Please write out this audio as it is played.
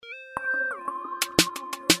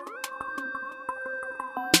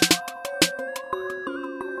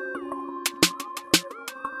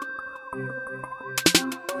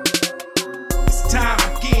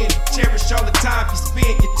cherish all the time you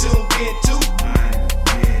spend, you tuned in to.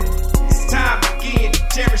 It's time again to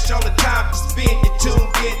cherish all the time you spend, you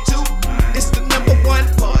tuned in to. It's the number one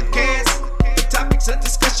podcast. The topics of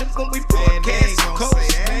discussion when we broadcast.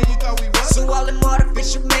 So all them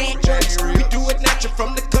artificial man jokes, we do it natural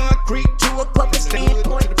from the concrete to a public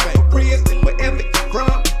standpoint. For real, wherever you're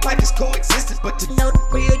from, life is coexistence, but to know the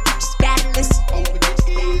real, you just gotta listen.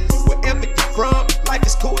 Wherever you're from, life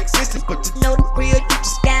is coexistence, but to know the real, you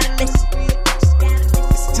just gotta listen.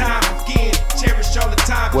 It's time again, cherish all the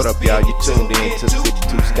time. What up, y'all? You tuned in to the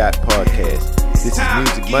 52 Scott Podcast. This is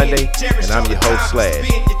Music Monday, and I'm your host, Slash.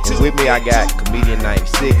 And with me, I got Comedian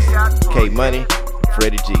 96, K Money, and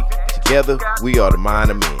Freddie G. Together, we are the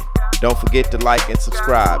Mind of Men. Don't forget to like and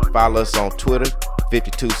subscribe. Follow us on Twitter,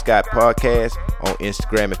 52 Scott Podcast, on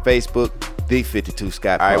Instagram and Facebook, the 52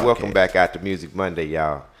 Scott Podcast. All right, welcome back out to Music Monday,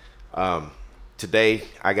 y'all. Today,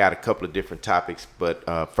 I got a couple of different topics, but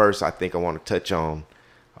first, I think I want to touch on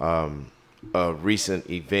a recent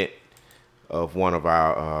event of one of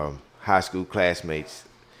our high school classmates,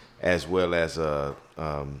 as well as a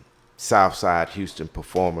Southside Houston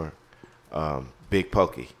performer, Big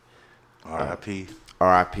Pokie. R.I.P.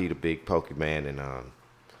 R.I.P. to Big Pokie, man. And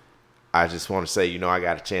I just want to say, I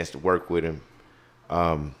got a chance to work with him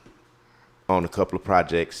on a couple of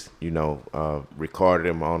projects, recorded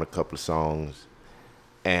him on a couple of songs.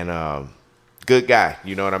 And good guy,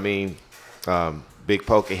 you know what I mean? Big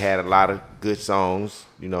Pokie had a lot of good songs,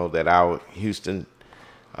 that our Houston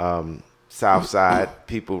Southside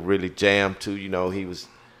people really jammed to. He was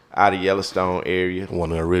out of Yellowstone area.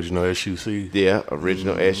 One of the original SUC. Yeah,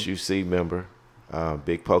 original SUC member,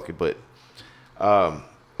 Big Pokie. But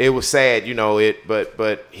it was sad,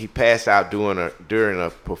 but he passed out during a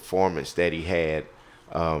performance that he had,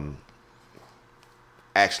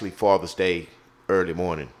 actually Father's Day, early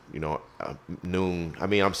morning,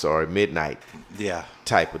 midnight. Yeah.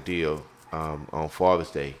 Type of deal on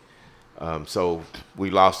Father's Day. So we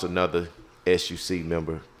lost another SUC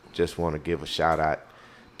member. Just want to give a shout out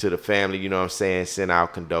to the family, send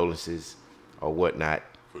out condolences or whatnot.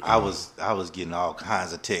 I was getting all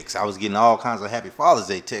kinds of texts. I was getting all kinds of Happy Father's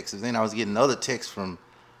Day texts, and then I was getting other texts from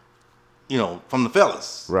the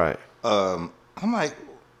fellas. Right. I'm like,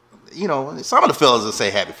 some of the fellas will say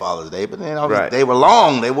Happy Father's Day, but then they were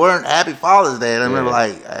long. They weren't Happy Father's Day. And I remember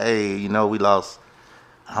like, hey, we lost.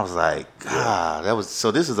 I was like, God,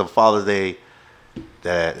 this is a Father's Day.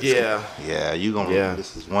 This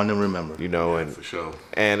is one to remember. And for sure.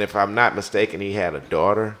 And if I'm not mistaken, he had a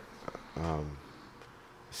daughter.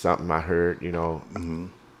 Something I heard, Mm-hmm.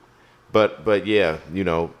 But yeah,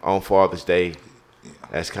 on Father's Day,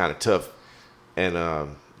 that's kind of tough. And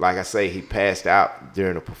like I say, he passed out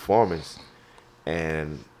during a performance,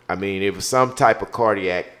 and it was some type of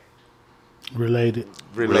cardiac related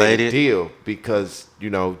deal, because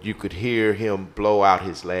you could hear him blow out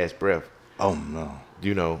his last breath. Oh no.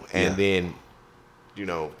 Then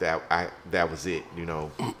that was it,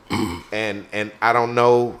 and I don't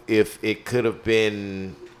know if it could have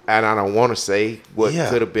been, and I don't want to say what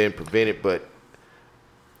could have been prevented, but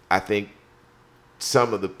I think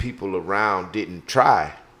some of the people around didn't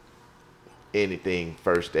try anything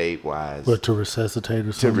first aid wise, but to resuscitate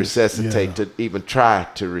or something. To even try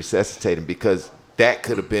to resuscitate him, because that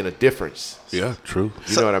could have been a difference. Yeah, true.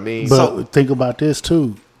 You know what I mean? But think about this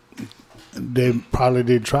too. They probably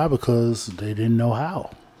didn't try because they didn't know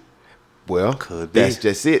how. Well, that's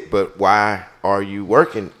just it. But why are you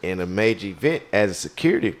working in a major event as a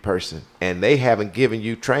security person and they haven't given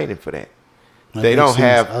you training for that? They don't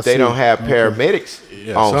have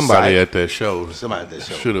paramedics on somebody site. at that show.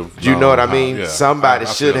 Should have. You know what I mean? Yeah. Somebody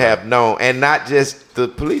should have known, and not just the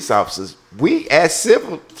police officers. We as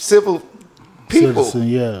civil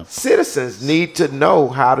people, citizens need to know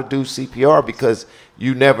how to do CPR, because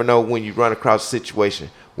you never know when you run across a situation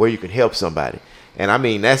where you can help somebody.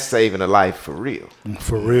 And that's saving a life for real.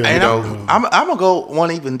 For real. And I'm gonna go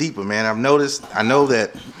one even deeper, man. I know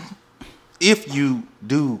that if you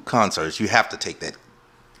do concerts, you have to take that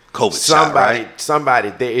COVID shot, right? Somebody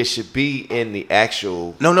there, it should be in the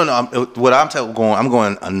actual. No. I'm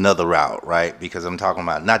going another route, right? Because I'm talking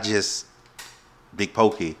about not just Big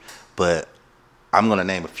Pokie, but I'm gonna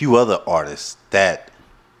name a few other artists that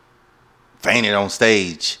fainted on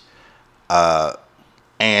stage, and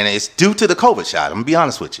it's due to the COVID shot. I'm gonna be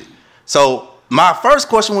honest with you. So my first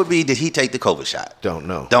question would be, did he take the COVID shot? Don't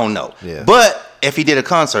know. Yeah. But if he did a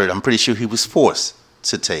concert, I'm pretty sure he was forced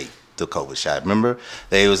to take the COVID shot. Remember,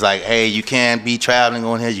 they was like, hey, you can't be traveling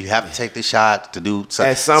on here. You have to take the shot to do something.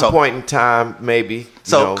 At some point in time, maybe.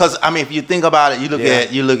 So, because if you think about it, you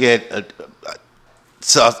look at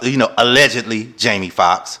allegedly Jamie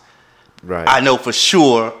Foxx. Right. I know for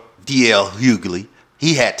sure D.L. Hughley,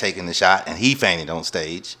 he had taken the shot and he fainted on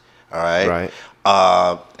stage. All right.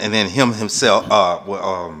 Right. And then himself,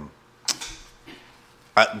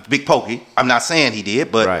 Big Pokie. I'm not saying he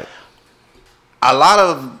did, but Right. a lot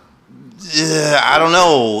of I don't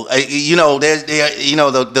know. There's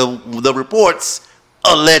the reports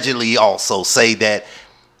allegedly also say that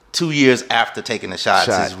 2 years after taking the shots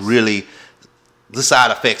is really the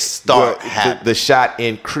side effects start happening. The shot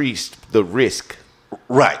increased the risk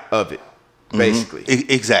Right. of it, basically.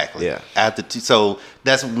 Exactly. Yeah. So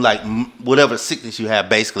that's like whatever sickness you have,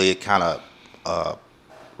 basically it kind of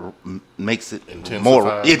makes it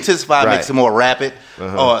more intensified, Right. makes it more rapid,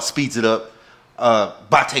 or speeds it up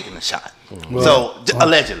by taking the shot. Well, So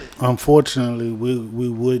allegedly. Unfortunately, we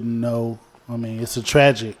wouldn't know. I mean, it's a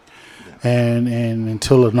tragic. And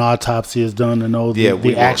until an autopsy is done to know Yeah, we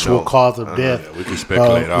the won't actual know. cause of death. Yeah, we can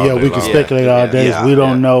speculate all day we can long. speculate all day. Yeah. We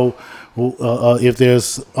don't know if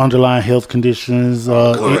there's underlying health conditions.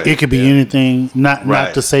 It could be anything.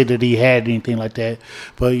 Not to say that he had anything like that,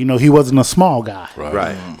 but he wasn't a small guy.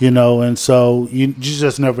 Right. And so you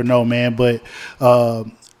just never know, man. But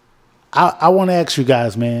I want to ask you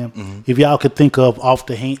guys, man, if y'all could think of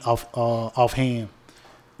offhand,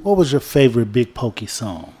 what was your favorite Big Pokey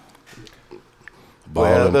song? Ball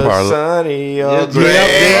and parlay. Ball and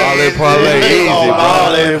parlay.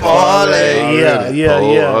 Ball and parlay. Yeah.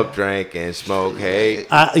 Pull up, drink, and smoke. Hey.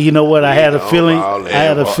 You know what? I had a feeling. ball and I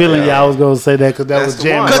had a ball. feeling y'all was gonna say that because that That's was the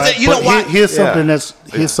jamming. one. 'Cause Right? you know But what?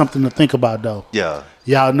 Here's something to think about though. Yeah.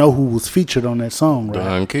 Y'all know who was featured on that song, right?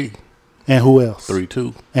 Don Key. And who else?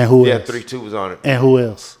 3-2. And who Yeah, else? 3-2 was on it. And who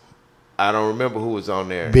else? I don't remember who was on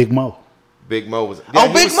there. Big Mo. Big Mo was. Oh,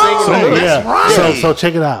 he Big was Mo. singing on it. That's Yeah. right. So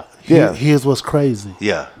check it out. Yeah. Here's what's crazy.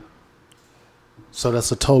 Yeah. So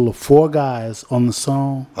that's a total of 4 guys on the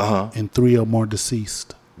song, and 3 or more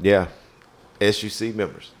deceased. Yeah. SUC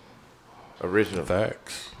members. Original.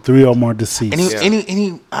 Facts. 3 or more deceased.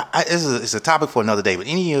 It's a topic for another day, but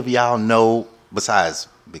any of y'all know, besides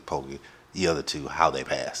Big Pokie, the other two, how they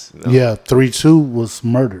passed? Yeah, 3-2 was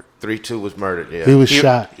murdered. 3-2 was murdered. Yeah. He was Here-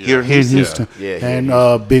 shot here in here in Houston. Houston. Yeah, here in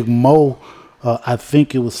And Big Mo, I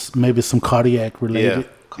think it was maybe some cardiac related.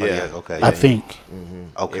 Yeah. Okay. I think.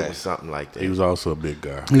 Okay. It was something like that. He was also a big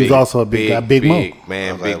guy. He was also a big guy. Big Mo.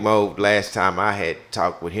 Man, Okay. Big Mo, last time I had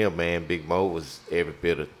talked with him, man, Big Mo was every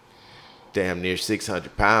bit of damn near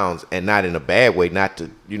 600 pounds, and not in a bad way, not to,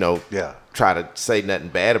 try to say nothing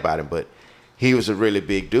bad about him, but he was a really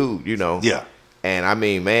big dude, Yeah. And I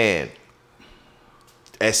mean, man,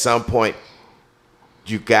 at some point,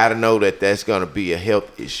 you got to know that that's going to be a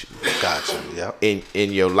health issue. Gotcha. Yeah. in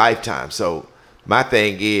your lifetime. So my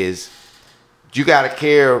thing is, you got to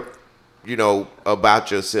care, about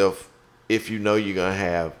yourself if you know you're going to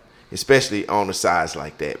have, especially on a size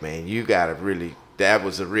like that, man. You got to really, that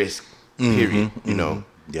was a risk, period.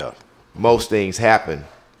 Yeah. Most things happen,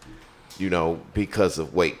 because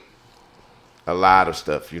of weight. A lot of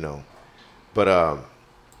stuff, But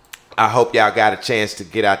I hope y'all got a chance to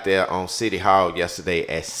get out there on City Hall yesterday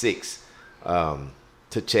at 6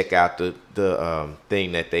 to check out the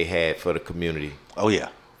thing that they had for the community Oh, yeah.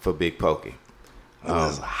 for Big Pokie. It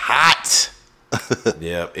was hot.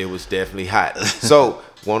 Yeah, it was definitely hot. So,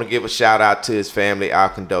 want to give a shout out to his family. Our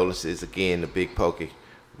condolences again to Big Pokie.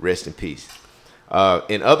 Rest in peace.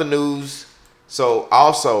 In other news, so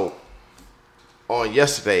also on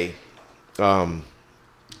yesterday,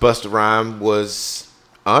 Busta Rhymes was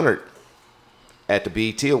honored at the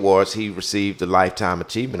BET Awards. He received the Lifetime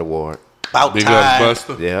Achievement Award. About Big time. up,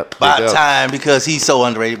 Busta. Yep. About big up. time, because he's so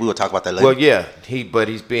underrated. We will talk about that later. Well, yeah, but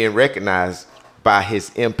he's being recognized by his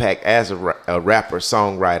impact as a rapper,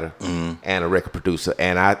 songwriter, and a record producer.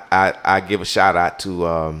 And I give a shout out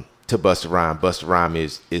to Busta Rhymes. Busta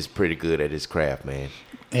Rhymes is pretty good at his craft, man.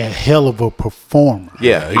 A hell of a performer.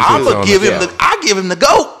 Yeah, he's I'm on gonna the- give him I give him the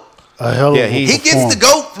GOAT. A hell of a he He performer. gets the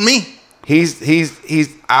GOAT for me.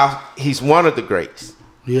 He's one of the greats.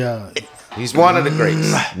 Yeah. He's one of the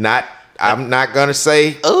greats. I'm not gonna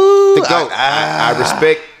say Ooh, the GOAT. I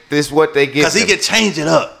respect this what they give because he him. can change it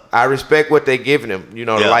up. I respect what they giving him. The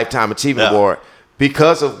Yeah. Lifetime Achievement Yeah. Award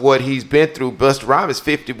because of what he's been through. Busta Rhymes is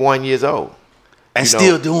 51 years old. And You know.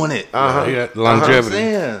 still doing it. He had longevity.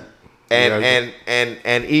 Yeah.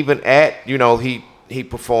 And even at he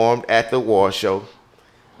performed at the award show,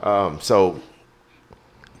 so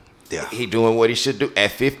Yeah. He doing what he should do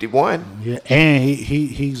at 51. Yeah, and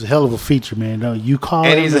he's a hell of a feature, man. No, you call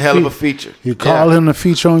And him he's the a hell of a feature. You call him the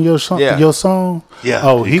feature on your song. Yeah. Your song. Yeah.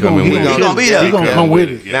 Oh, he gonna coming be with it. He gonna be there. He gonna come with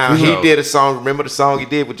it. Now he did a song. Remember the song he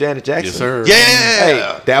did with Janet Jackson? Yes, sir. Yeah.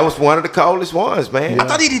 Hey, that was one of the coldest ones, man. I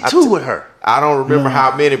thought he did 2 with her. I don't remember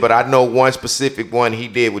how many, but I know one specific one he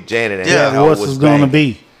did with Janet. And Yeah, that hoe What's was it gonna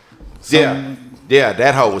banging. be? Yeah,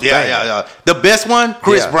 that hoe was banging. Yeah. The best one,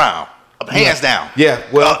 Chris Yeah. Brown, hands down. Yeah,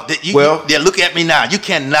 well, look at me now. You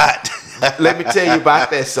cannot. let me tell you about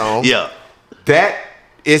that song. Yeah. That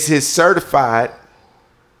is his certified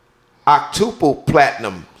octuple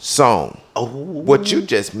platinum song. Oh. What you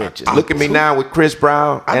just mentioned. Look at me now with Chris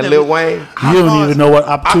Brown and never- Lil Wayne. You don't even know what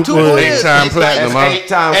Octuple is. is. 8-time It's platinum, like- huh? 8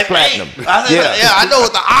 times That's platinum. 8. I know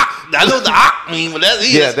what the oct mean, but that's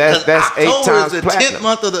Yeah, that's 8 October times is the platinum. 10th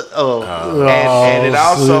month of the. And it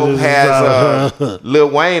also so has Lil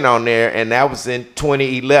Wayne on there, and that was in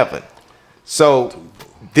 2011. So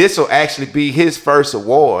this will actually be his first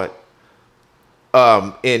award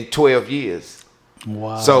in 12 years.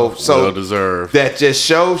 Wow. So Well deserved. that just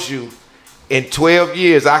shows you in 12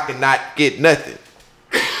 years I cannot get nothing.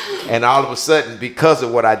 And all of a sudden, because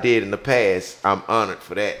of what I did in the past, I'm honored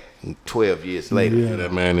for that 12 years later. Yeah,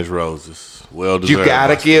 that man is roses. Well deserved. You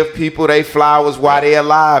gotta give people their flowers while they're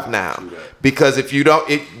alive now, because if you don't,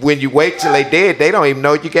 when you wait till they dead, they don't even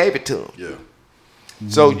know you gave it to them. Yeah.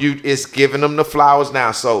 So it's giving them the flowers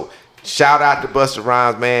now. So shout out to Busta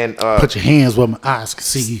Rhymes, man. Put your hands where my eyes can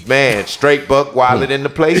see. Man, straight buck wallet in the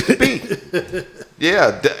place to be.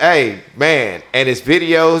 Yeah, hey man, and his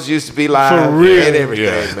videos used to be live For real. and everything.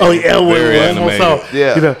 Yeah. Man. Oh yeah, Very one more song. animated.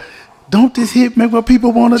 Yeah. You know, don't this hit make my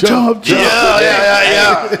people want to jump?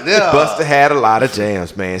 Yeah. Busta had a lot of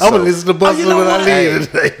jams, man. I'm So, gonna listen to Busta you know when I what?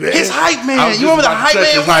 leave today, man. His hype man. I was You remember the just about hype to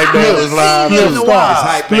say man? his hype man was live. In a while.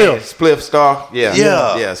 Hype man, Spliff Star. Yeah.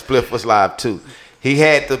 Yeah. Yeah, Spliff was live too. He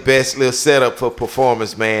had the best little setup for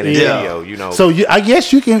performance, man, in Yeah. video, you know. So I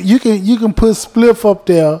guess you can put Spliff up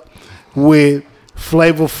there with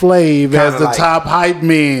Flavor Flav as the like- top hype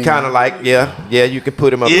man. Kind of like, yeah, you can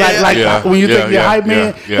put him up Yeah. Like Yeah. when you think Yeah, your hype yeah, man,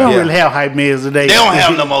 yeah, they don't yeah. really have hype mans today. They don't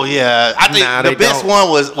have no more. Yeah, I think Nah, the they best don't. one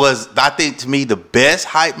was I think to me the best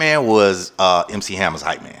hype man was MC Hammer's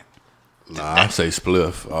hype man. Nah, I say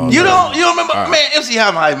spliff. You don't remember, All right. man? MC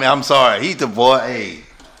Hammer hype man. I'm sorry, he's the boy.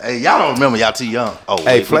 Hey, y'all don't remember? Y'all too young. Oh, Hey,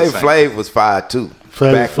 wait, we the Flavor same. Flav was fire too.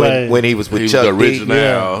 Flavor Back Flav. when he was with He was Chuck the D. original.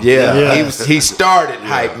 Yeah. Yeah. He started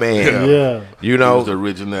hype man. Yeah. You He know, was the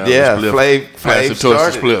original. Yeah, Spliff. Flav Pass the torch to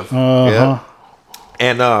started. spliff. Uh-huh.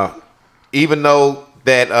 And even though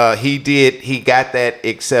that he got that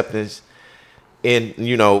acceptance in,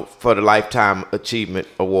 you know, for the Lifetime Achievement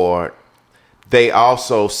Award, they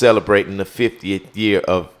also celebrating the 50th year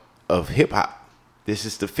of hip hop. This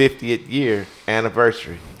is the 50th year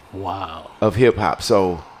anniversary Wow. of hip hop.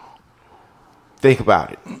 So think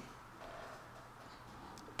about it.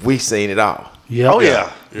 We've seen it all. Yep. Oh yeah,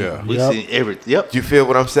 Yeah. we Yep. seen everything. Yep. You feel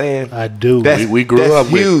what I'm saying? I do. That's, We grew that's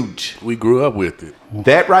up with huge. We grew up with it.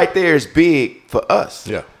 That right there is big for us.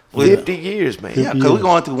 Yeah. 50 years, man. Yeah, because we're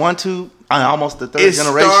going through 1, 2, almost the third It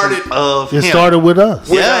generation started- of It him. started with us.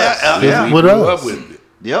 Yeah. We With grew us. up with it.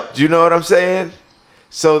 Yep. Do you know what I'm saying?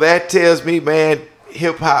 So that tells me, man,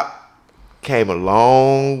 hip hop came a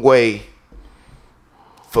long way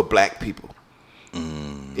for black people.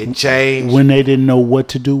 It changed When they didn't know what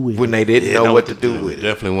to do with when it. they didn't know what to do with it.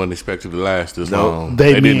 Definitely wasn't expected to last this No. long.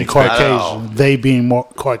 They being didn't expect it. Caucasian. They being more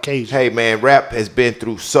Caucasian. Hey, man, rap has been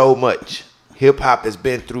through so much. Hip hop has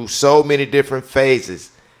been through so many different phases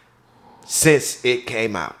since it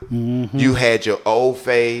came out. You had your old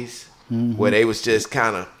phase where they was just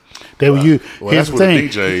kind of They were you. Well, Here's that's the what thing.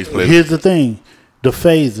 the DJs play. Here's the thing. The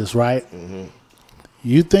phases, right?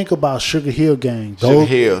 You think about Sugar Hill Gang. Sugar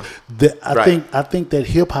Hill. I think that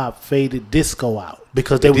hip hop faded disco out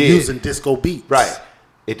because they were did. using disco beats. right.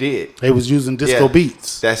 It did. They was using disco Yeah.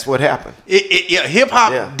 beats. That's what happened. Hip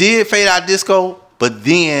hop Yeah. did fade out disco, but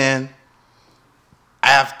then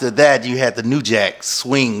after that, you had the New Jack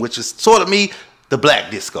Swing, which is sort of the black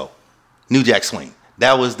disco. New Jack Swing.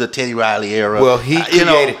 That was the Teddy Riley era. Well, he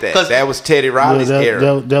created that. That was Teddy Riley's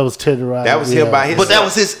era. That was Teddy Riley. That was him by his- But that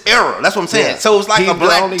was his era. That's what I'm saying. Yeah. So it was like He's a the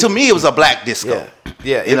black. only- To me, it was a black disco.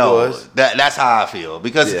 Yeah, You it know, was. that's how I feel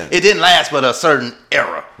because Yeah. it didn't last but a certain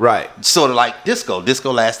era. Right. Sort of like disco.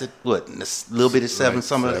 Disco lasted what in a little bit of '70s,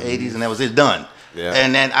 some of the '80s, and that was it done. Yeah.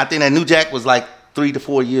 And then I think that New Jack was like 3 to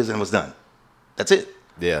 4 years and it was done. That's it.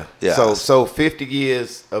 Yeah. Yeah. So 50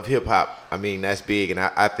 years of hip hop, I mean, that's big. And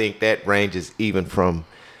I think that ranges even from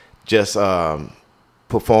just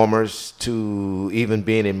performers to even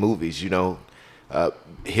being in movies, you know.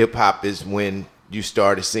 Hip hop is when you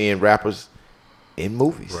started seeing rappers in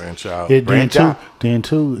movies. Branch out. Yeah, Branch out. then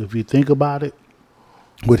too, if you think about it,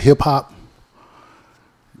 with hip hop,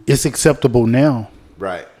 it's acceptable now.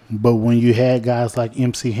 Right. But when you had guys like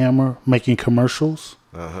MC Hammer making commercials,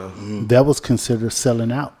 that was considered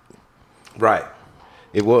selling out. Right.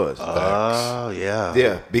 It was. Oh, yeah.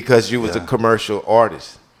 Yeah, because you was a commercial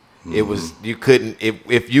artist. It was you couldn't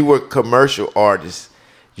if you were a commercial artist,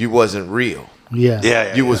 you wasn't real.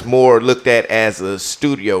 Yeah. You was more looked at as a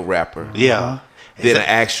studio rapper. Yeah. Than an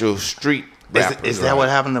actual street rapper. Is that what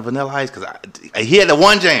happened to Vanilla Ice? Because he had the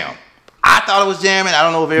one jam. I thought it was jamming. I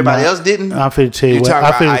don't know if everybody else didn't. I'm finna tell you You what.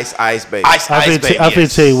 talking about Ice Baby. Ice Baby. I'm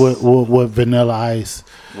finna tell you what Vanilla Ice,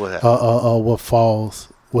 What happened? what falls,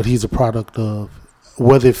 what he's a product of.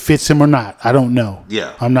 Whether it fits him or not, I don't know.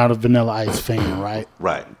 Yeah. I'm not a Vanilla Ice fan, right?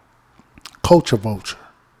 Right. Culture vulture.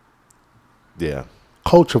 Yeah.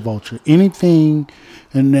 Culture vulture. Anything,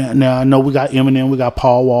 and now I know we got Eminem, we got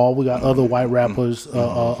Paul Wall, we got other white rappers,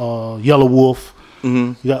 Yellow Wolf.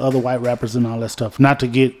 You got other white rappers and all that stuff. Not to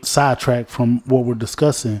get sidetracked from what we're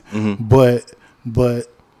discussing, but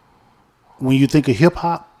when you think of hip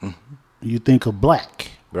hop, you think of black,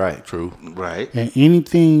 Right. True. Right. and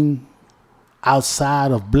anything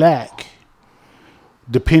outside of black,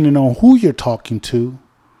 depending on who you're talking to,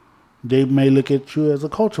 they may look at you as a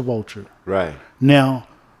culture vulture. Right. Now,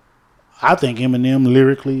 I think Eminem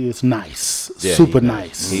lyrically is nice, Yeah, super he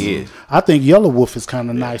nice. He is. I think Yellow Wolf is kind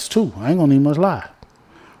of nice too. I ain't gonna even much lie,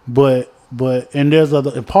 but and there's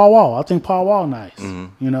other and Paul Wall. I think Paul Wall nice,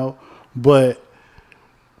 but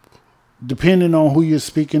depending on who you're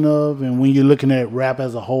speaking of and when you're looking at rap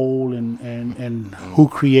as a whole and who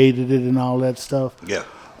created it and all that stuff. Yeah.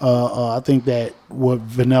 I think that what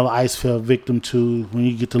Vanilla Ice fell victim to when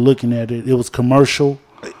you get to looking at it, it was commercial.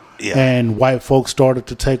 Yeah. And white folks started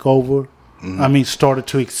to take over. I mean, started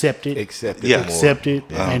to accept it. Accept it. Yeah. more. Accept it.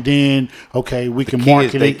 And then, okay, we can kids-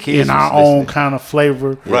 market they it kids in our was own listening. kind of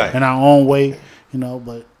flavor, Right. in our own way,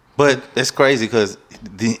 but But it's crazy because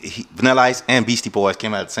Vanilla Ice and Beastie Boys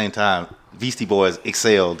came out at the same time. Beastie Boys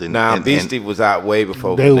excelled. Beastie was out way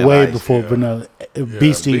before. they were Vanilla way Ice. before Vanilla.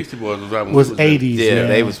 Beastie Beastie Boys was out when was we was in- 80s. Yeah, man.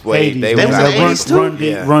 they was way- 80s. they was That out Run, 80s too? Run,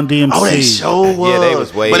 Yeah. Run DMC. Oh, they sure was. Yeah, they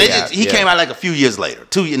was way But out, he yeah. came out like a few years later,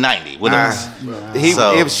 90. When it was, He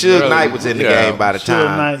So- it was Suge Yeah. Knight was in the Yeah. game by the Suge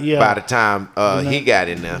time. Knight, yeah. By the time he got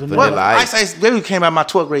in there, well, Vanilla Ice Ice. Ice Baby came out my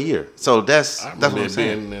 12th grade year. So that's what I'm Been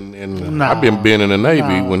saying. I've been in the Navy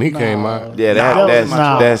Nah, when he nah. came out. Yeah, Nah,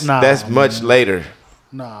 that's nah, much later.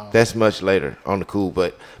 No. That's much later on the cool,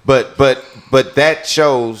 but that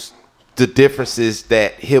shows the differences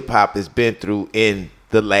that hip hop has been through in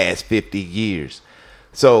the last 50 years.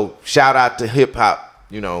 So shout out to hip hop,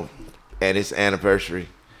 at its anniversary.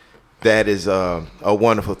 That is a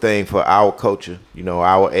wonderful thing for our culture,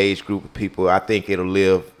 our age group of people. I think it'll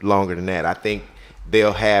live longer than that. I think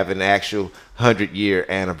they'll have an actual 100-year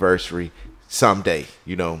anniversary someday,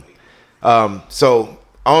 So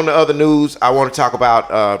on the other news, I want to talk about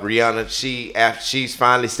Rihanna. She's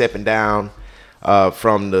finally stepping down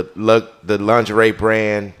from the lingerie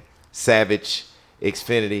brand Savage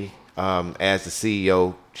Xfinity as the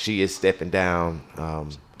CEO. She is stepping down.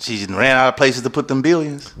 She ran out of places to put them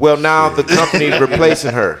billions. Well, now the company is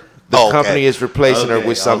replacing her. The Okay. company is replacing her Okay,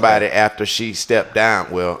 with somebody after she stepped down.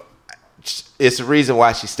 Well, it's the reason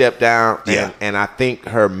why she stepped down, Yeah. and I think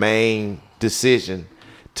her main decision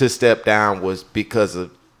to step down was because of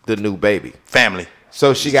the new baby. Family.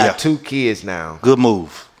 So she got Yeah. 2 kids now, Good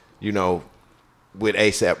move. with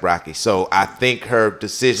A$AP Rocky. So I think her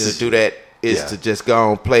decision to do that is Yeah. to just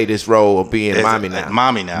go and play this role of being As- mommy now.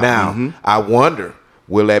 mommy now. Now, Mhm. I wonder,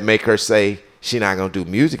 will that make her say she's not going to do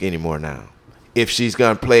music anymore now? If she's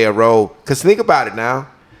going to play a role. Because think about it now.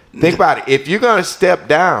 Think about it. If you're going to step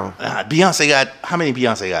down, Beyonce got, how many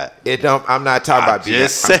Beyonce got? I'm not talking about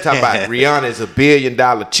just Beyonce. I'm talking about saying. Rihanna is $1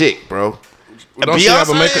 billion chick, bro. Don't she have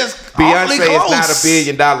a make is Beyonce awfully is not close. $1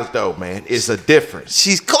 billion though, man. It's a difference.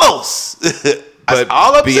 She's close. But That's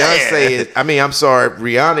all I'm Beyonce saying. I'm sorry,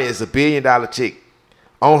 Rihanna is $1 billion chick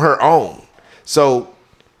on her own. So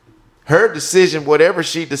her decision, whatever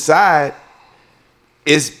she decide,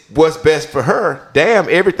 is what's best for her. Damn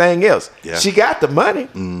everything else. Yeah. She got the money.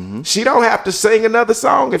 She don't have to sing another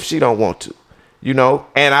song if she don't want to.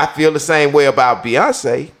 And I feel the same way about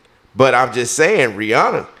Beyonce, but I'm just saying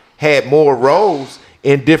Rihanna had more roles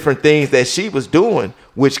in different things that she was doing,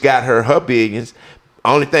 which got her billions.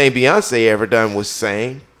 Only thing Beyonce ever done was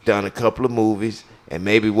sing, done a couple of movies, and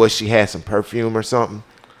maybe she had some perfume or something.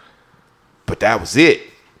 But that was it.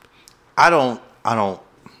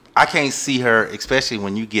 I can't see her, especially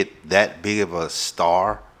when you get that big of a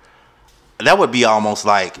star. That would be almost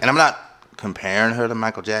like, and I'm not comparing her to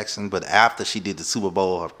Michael Jackson, but after she did the Super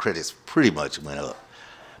Bowl, her credits pretty much went up.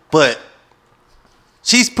 But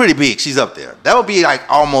she's pretty big. She's up there. That would be like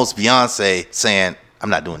almost Beyonce saying, I'm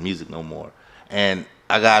not doing music no more. And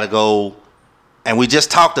I got to go. And we just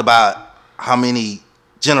talked about how many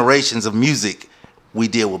generations of music we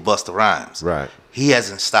did with Busta Rhymes. Right. He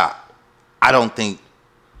hasn't stopped. I don't think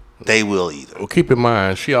they will either. Well, keep in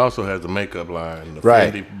mind, she also has the makeup line, the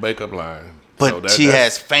Right. Fendi makeup line. But she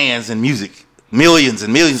has fans in music. Millions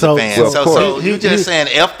and millions of fans. So you just saying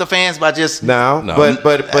F the fans by just... No.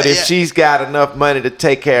 But if she's got enough money to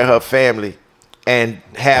take care of her family and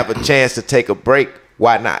have a chance to take a break,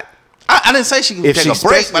 why not? I didn't say she can take a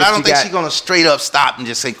break, but I don't think she's going to straight up stop and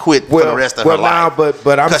just say quit for the rest of her life.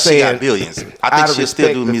 But I'm saying... she got billions. I think she'll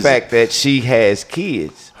still do music. the fact that she has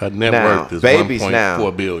kids. Her net worth is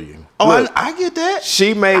 $1.4 billion. Oh, I get that.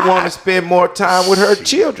 She may want to spend more time with her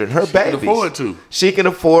children, her babies. She can afford to. She can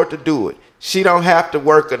afford to do it. She don't have to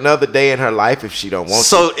work another day in her life if she don't want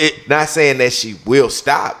to. Not saying that she will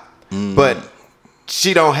stop, but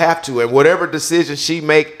she don't have to. And whatever decision she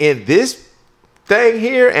make in this thing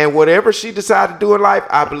here and whatever she decide to do in life,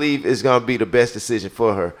 I believe is going to be the best decision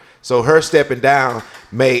for her. So her stepping down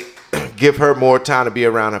may give her more time to be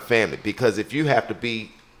around her family. Because if you have to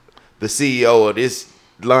be the CEO of this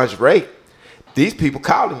lingerie, these people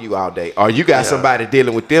calling you all day, or you got somebody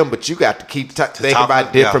dealing with them, but you got to keep thinking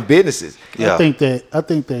about different businesses. I think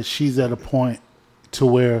that she's at a point to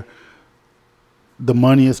where the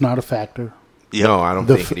money is not a factor. No, I don't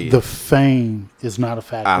think it is. The fame is not a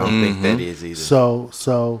factor. I don't think that is either.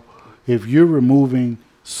 So if you're removing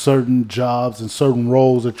certain jobs and certain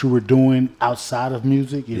roles that you were doing outside of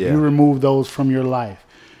music, if you remove those from your life,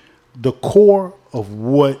 the core of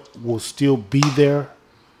what will still be there,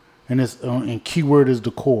 and keyword is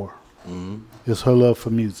the core, is her love for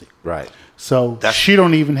music. Right. So she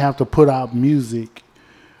don't even have to put out music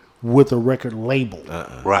with a record label.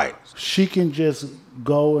 Right. She can just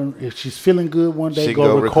go, and if she's feeling good one day, She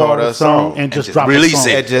go record a song and just drop release a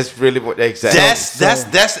song. it. Just really exactly.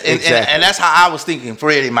 And that's how I was thinking,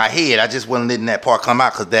 Fred, in my head. I just wasn't letting that part come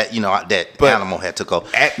out because that animal had to go.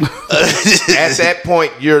 At that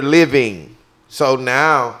point, you're living. So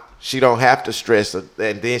now she don't have to stress, and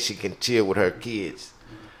then she can chill with her kids.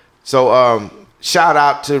 So shout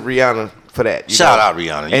out to Rihanna for that. Shout out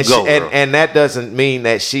Rihanna. And that doesn't mean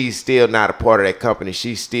that she's still not a part of that company.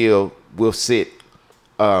 She still will sit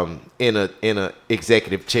in a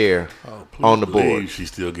executive chair on the board. She's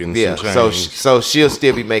still getting some change. So she'll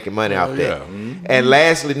still be making money off that. Yeah. Mm-hmm. And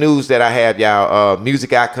lastly, news that I have, y'all,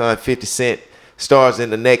 music icon 50 Cent stars in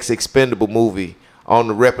the next Expendable movie on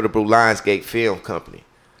the reputable Lionsgate Film Company.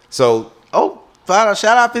 So shout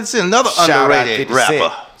out 50 Cent, another underrated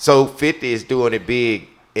rapper. So 50 is doing it big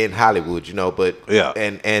in Hollywood, but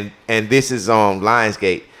and this is on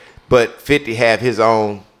Lionsgate, but 50 have his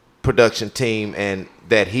own production team and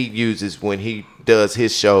that he uses when he does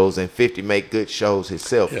his shows, and 50 make good shows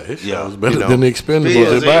himself. Yeah, his shows better than the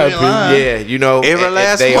Expendables, in my opinion. Every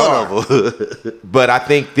last one of them. But I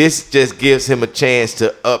think this just gives him a chance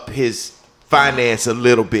to up his finance a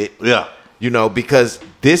little bit. Yeah. Because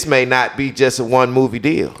this may not be just a one movie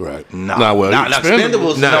deal. Right.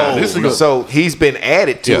 Expendables. So he's been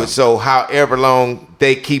added to it. So however long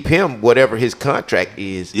they keep him, whatever his contract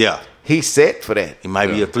is, he's set for that. It might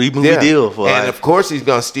be a 3-movie deal for and of course he's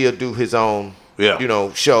gonna still do his own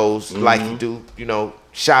shows like he do.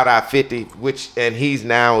 Shout out 50, and he's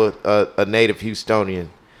now a native Houstonian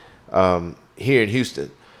here in Houston.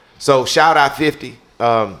 So shout out 50.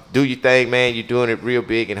 Do your thing, man. You're doing it real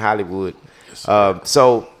big in Hollywood.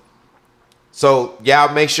 So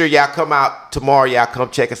y'all make sure y'all come out tomorrow. Y'all come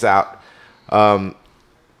check us out. Want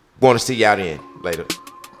to see y'all then later.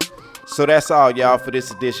 So that's all, y'all, for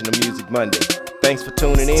this edition of Music Monday. Thanks for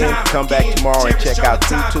tuning in. Come back tomorrow and check out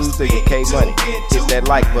 2 Tuesday with K Money. Hit that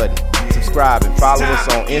like button, subscribe, and follow us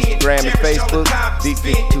on Instagram and Facebook. The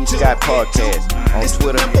 52 Scott Podcast. On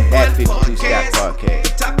Twitter at 52 Scott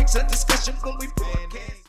Podcast.